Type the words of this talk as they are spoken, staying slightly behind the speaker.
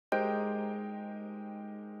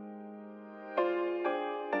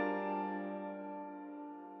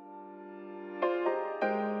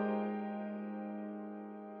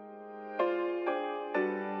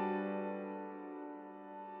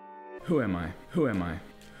Who am I? Who am I?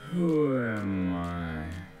 Who am I?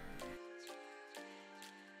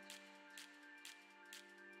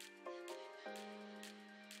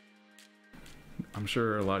 I'm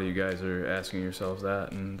sure a lot of you guys are asking yourselves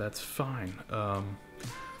that, and that's fine. I'm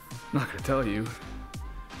not gonna tell you,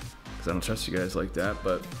 because I don't trust you guys like that,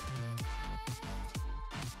 but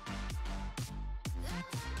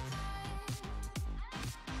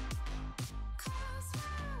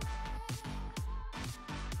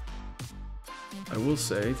I will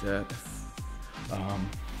say that,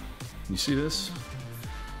 you see this?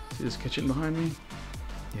 See this kitchen behind me?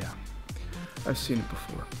 Yeah, I've seen it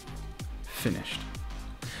before. Finished.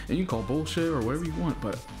 And you can call bullshit or whatever you want,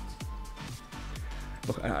 but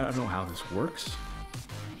look, I don't know how this works,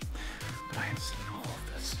 but I have seen all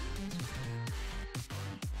of this.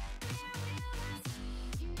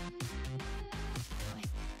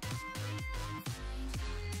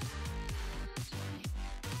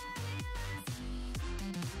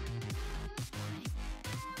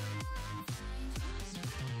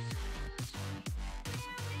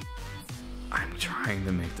 I'm trying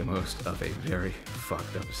to make the most of a very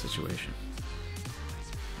fucked up situation.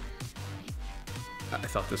 I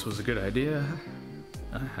thought this was a good idea,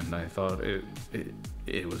 and I thought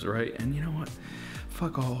it was right, and you know what?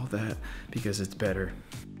 Fuck all that, because it's better.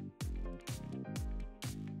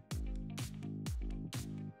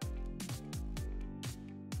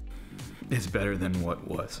 It's better than what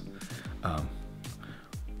was. I've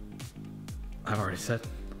already said,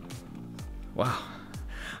 wow.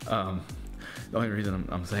 The only reason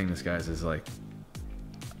I'm saying this, guys, is like,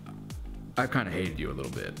 I've kind of hated you a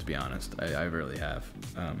little bit, to be honest. I really have.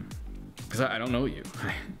 Because I don't know you.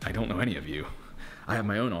 I don't know any of you. I have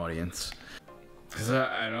my own audience. Because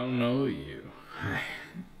I don't know you.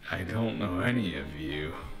 I don't know any of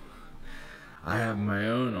you. I have my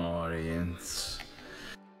own audience.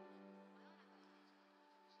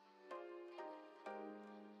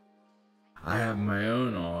 I have my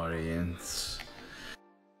own audience.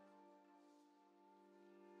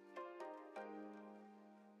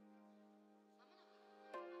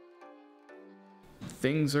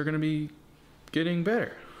 Things are gonna be getting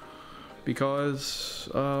better because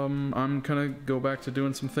I'm gonna go back to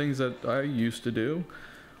doing some things that I used to do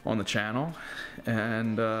on the channel,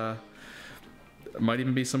 and there might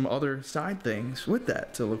even be some other side things with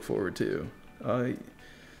that to look forward to.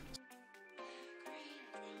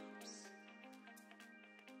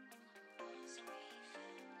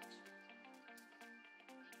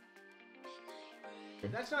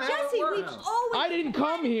 That's not how it works. I didn't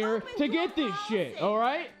come here to get this shit,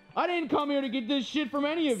 alright? I didn't come here to get this shit from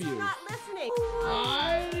any of you. Not listening.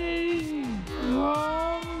 I didn't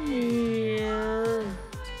come here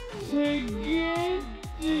to get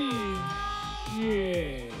this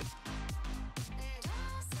shit.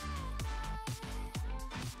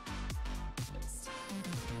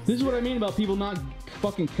 This is what I mean about people not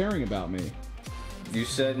fucking caring about me. You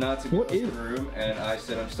said not to go What to is- the room, and I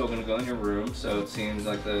said I'm still gonna go in your room, so it seems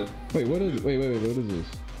like the Wait, what is? Wait, what is this?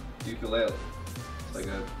 ukulele. It's like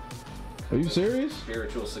a Are you serious?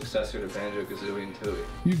 spiritual successor to Banjo, Kazooie, and Tooie.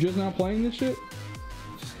 You just not playing this shit?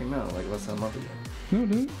 It just came out like less than a month ago. No,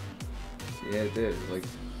 dude. Yeah, it did. Like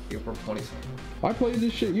April 20-something. I played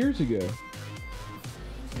this shit years ago.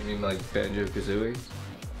 You mean like Banjo Kazooie?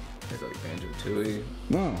 Or like Banjo Tooie?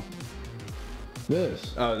 No.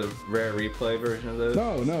 This. Oh, the rare replay version of those?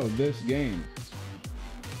 No, this game.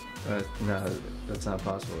 No, that's not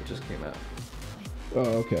possible. It just came out.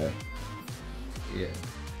 Oh, okay. Yeah.